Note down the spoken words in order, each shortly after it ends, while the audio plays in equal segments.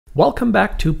Welcome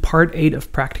back to part 8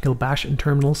 of Practical Bash and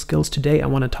Terminal Skills. Today I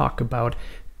want to talk about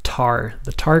tar,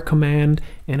 the tar command,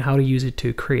 and how to use it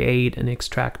to create and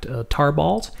extract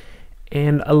tarballs.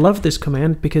 And I love this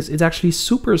command because it's actually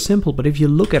super simple, but if you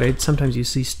look at it, sometimes you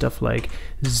see stuff like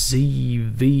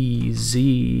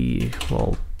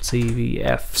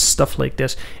czvf, stuff like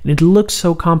this, and it looks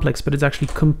so complex, but it's actually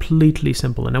completely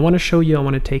simple. And I want to show you, I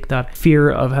want to take that fear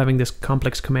of having this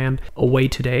complex command away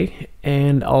today,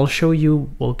 and I'll show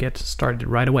you. We'll get started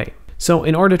right away. So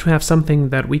in order to have something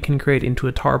that we can create into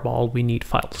a tarball, we need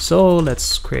files. So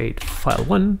let's create file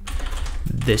 1.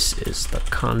 This is the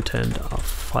content of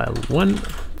file 1.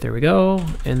 There we go.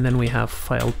 And then we have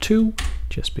file 2,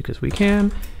 just because we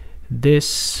can.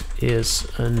 This is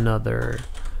another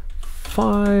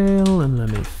file, and let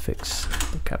me fix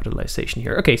the capitalization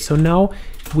here. Okay, so now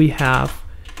we have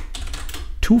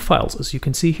two files, as you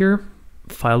can see here,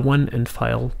 file 1 and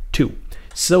file 2.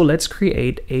 So let's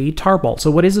create a tarball.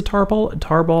 So what is a tarball? A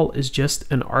tarball is just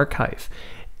an archive.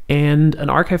 And an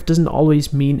archive doesn't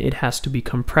always mean it has to be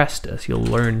compressed, as you'll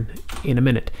learn in a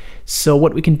minute. So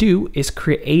what we can do is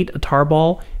create a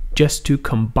tarball just to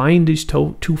combine these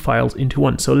two files into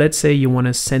one. So let's say you want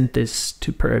to send this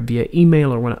to via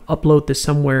email, or want to upload this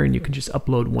somewhere, and you can just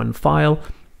upload one file.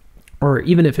 Or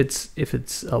even if it's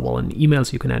well, in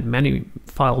emails you can add many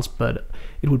files, but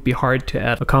it would be hard to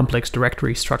add a complex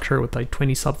directory structure with like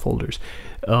 20 subfolders.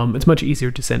 It's much easier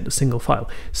to send a single file.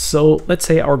 So let's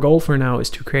say our goal for now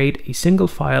is to create a single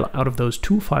file out of those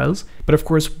two files, but of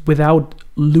course without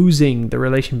losing the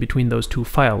relation between those two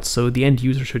files. So the end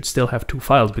user should still have two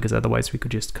files, because otherwise we could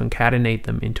just concatenate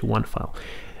them into one file.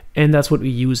 And that's what we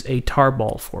use a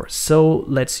tarball for. So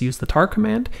let's use the tar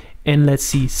command, and let's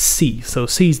see C. So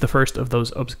C is the first of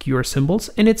those obscure symbols,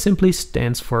 and it simply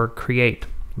stands for create,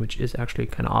 which is actually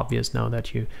kind of obvious now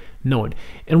that you know it.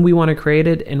 And we want to create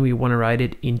it, and we want to write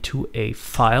it into a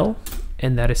file,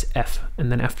 and that is F.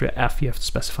 And then after F, you have to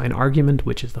specify an argument,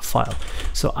 which is the file.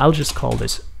 So I'll just call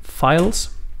this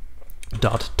files.tar.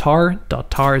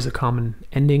 .tar is a common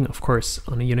ending. Of course,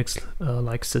 on a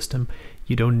Unix-like system,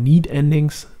 you don't need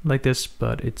endings like this,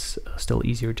 but it's still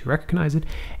easier to recognize it.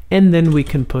 And then we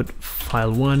can put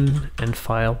file 1 and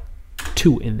file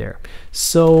 2 in there.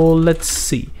 So let's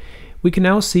see. We can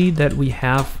now see that we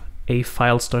have a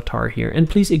files.tar here. And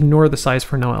please ignore the size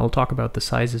for now. I'll talk about the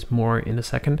sizes more in a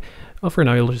second. For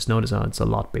now, you'll just notice it's a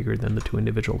lot bigger than the two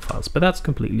individual files, but that's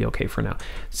completely okay for now.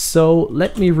 So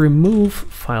let me remove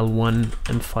file 1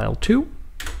 and file 2. You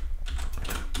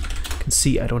can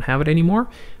see I don't have it anymore,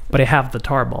 but I have the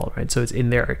tarball, right? So it's in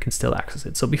there, I can still access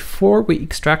it. So before we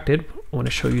extract it, I want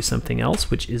to show you something else,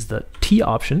 which is the T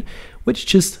option, which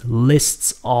just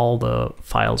lists all the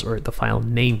files, or the file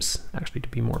names, actually, to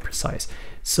be more precise.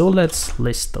 So let's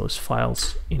list those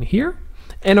files in here.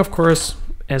 And of course,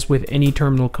 as with any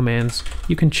terminal commands,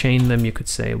 you can chain them. You could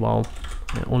say, well,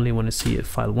 I only want to see if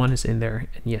file 1 is in there,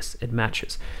 and yes, it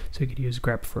matches. So you could use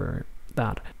grep for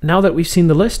that. Now that we've seen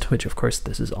the list, which of course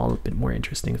this is all a bit more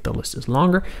interesting if the list is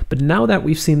longer, but now that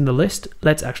we've seen the list,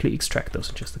 let's actually extract those.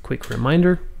 Just a quick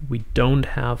reminder, we don't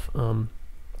have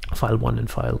file 1 and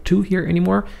file 2 here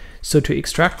anymore. So to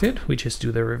extract it, we just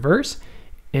do the reverse,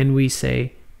 and we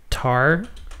say tar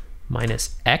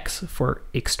 -x for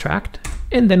extract,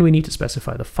 and then we need to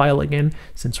specify the file again,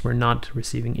 since we're not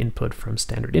receiving input from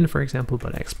standard in, for example,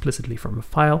 but explicitly from a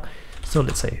file. So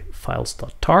let's say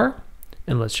files.tar.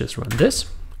 And let's just run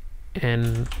this.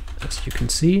 And as you can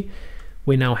see,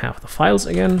 we now have the files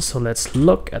again. So let's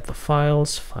look at the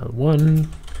files, file 1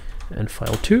 and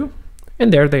file 2.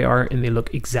 And there they are, and they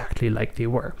look exactly like they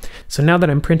were. So now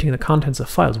that I'm printing the contents of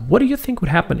files, what do you think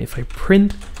would happen if I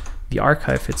print the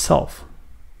archive itself?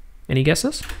 Any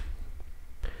guesses?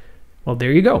 Well,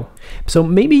 there you go. So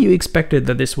maybe you expected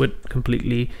that this would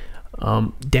completely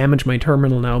damage my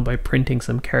terminal now by printing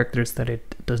some characters that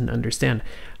it doesn't understand.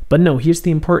 But no, here's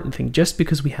the important thing. Just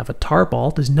because we have a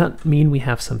tarball does not mean we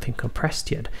have something compressed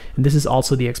yet. And this is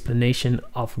also the explanation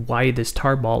of why this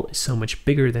tarball is so much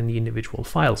bigger than the individual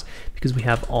files, because we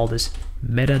have all this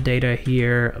metadata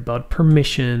here about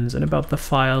permissions and about the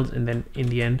files, and then in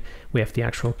the end we have the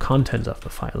actual contents of the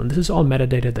file. And this is all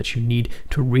metadata that you need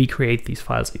to recreate these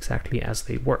files exactly as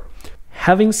they were.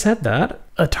 Having said that,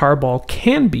 a tarball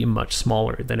can be much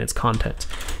smaller than its contents.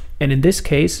 And in this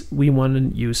case, we want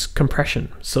to use compression.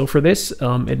 So for this,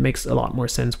 it makes a lot more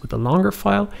sense with a longer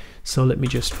file. So let me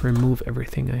just remove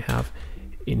everything I have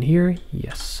in here.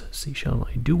 Yes, seashell,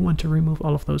 I do want to remove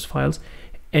all of those files.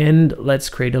 And let's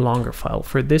create a longer file.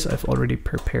 For this, I've already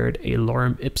prepared a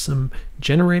lorem ipsum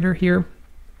generator here.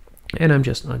 And I'm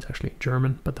just, oh, it's actually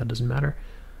German, but that doesn't matter.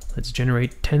 Let's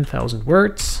generate 10,000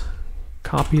 words,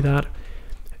 copy that.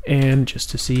 And just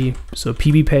to see, so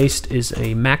pb paste is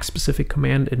a Mac specific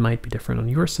command. It might be different on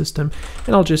your system.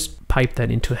 And I'll just pipe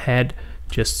that into head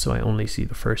just so I only see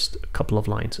the first couple of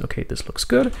lines. Okay, this looks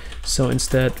good. So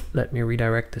instead, let me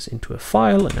redirect this into a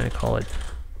file and I call it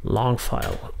long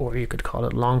file, or you could call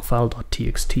it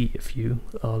longfile.txt if you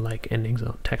like endings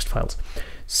on text files.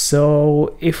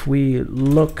 So if we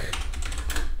look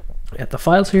at the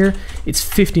files here, it's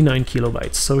 59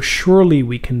 kilobytes. So surely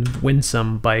we can win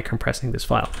some by compressing this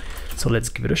file. So let's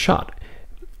give it a shot.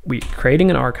 We're creating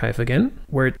an archive again.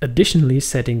 We're additionally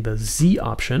setting the Z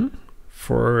option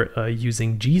for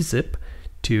using gzip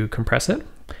to compress it.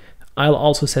 I'll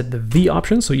also set the V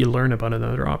option, so you learn about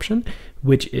another option,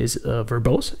 which is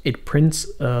verbose. It prints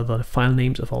the file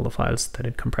names of all the files that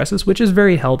it compresses, which is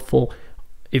very helpful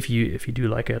if you do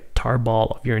like a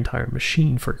tarball of your entire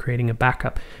machine for creating a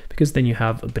backup, because then you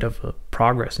have a bit of a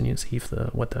progress and you see if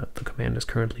what the command is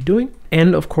currently doing.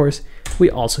 And of course, we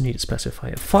also need to specify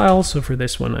a file. So for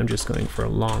this one, I'm just going for a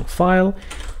long file,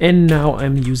 and now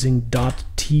I'm using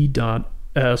tar.gz,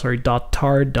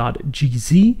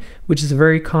 which is a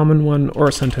very common one,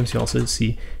 or sometimes you also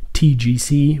see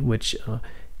tgc, which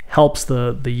helps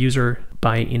the user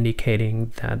by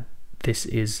indicating that this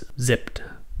is zipped,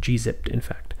 gzipped in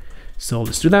fact. So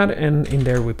let's do that, and in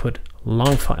there we put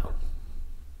long file.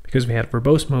 Because we had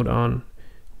verbose mode on,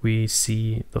 we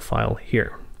see the file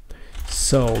here.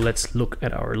 So let's look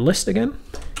at our list again,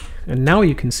 and now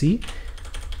you can see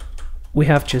we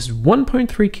have just 1.3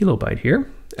 kilobyte here,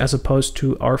 as opposed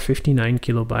to our 59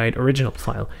 kilobyte original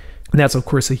file. And that's of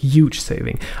course a huge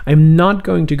saving. I'm not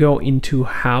going to go into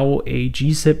how a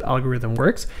gzip algorithm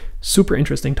works. Super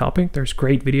interesting topic. There's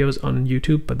great videos on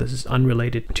YouTube, but this is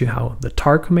unrelated to how the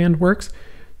tar command works.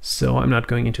 So I'm not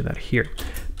going into that here.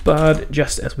 But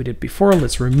just as we did before,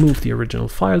 let's remove the original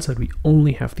file so that we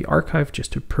only have the archive,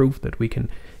 just to prove that we can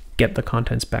get the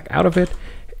contents back out of it.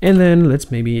 And then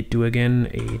let's maybe do again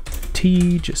a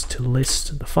T just to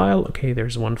list the file. Okay,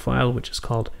 there's one file which is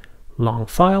called long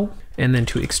file. And then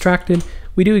to extract it,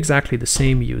 we do exactly the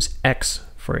same. We use X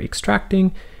for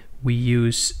extracting. We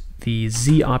use the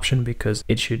Z option because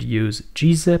it should use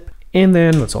gzip. And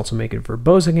then let's also make it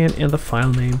verbose again, and the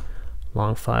file name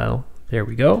long file. There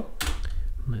we go.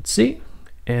 Let's see.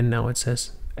 And now it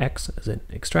says X as in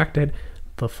extracted,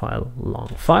 the file long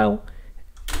file.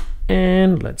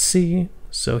 And let's see.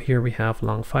 So here we have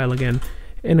long file again,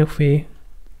 and if we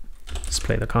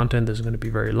display the content, this is going to be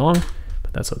very long,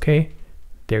 but that's okay.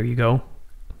 There you go.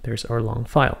 There's our long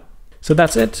file. So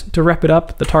that's it. To wrap it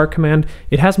up, the tar command,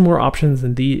 it has more options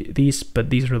than these, but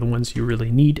these are the ones you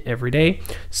really need every day.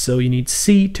 So you need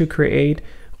C to create,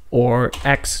 or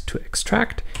X to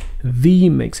extract. V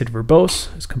makes it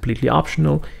verbose, it's completely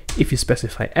optional. If you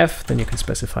specify F, then you can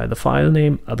specify the file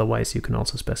name. Otherwise, you can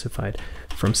also specify it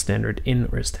from standard in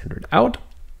or standard out.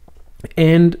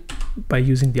 And by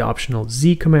using the optional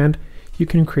Z command, you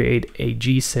can create a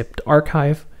gzipped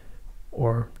archive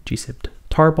or gzipped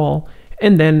tarball.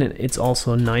 And then it's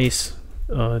also nice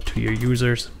to your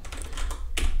users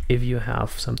if you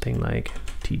have something like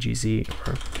tgz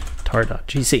or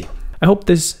tar.gz. I hope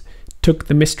this took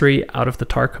the mystery out of the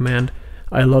tar command.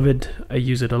 I love it, I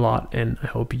use it a lot, and I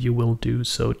hope you will do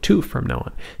so too from now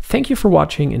on. Thank you for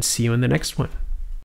watching, and see you in the next one.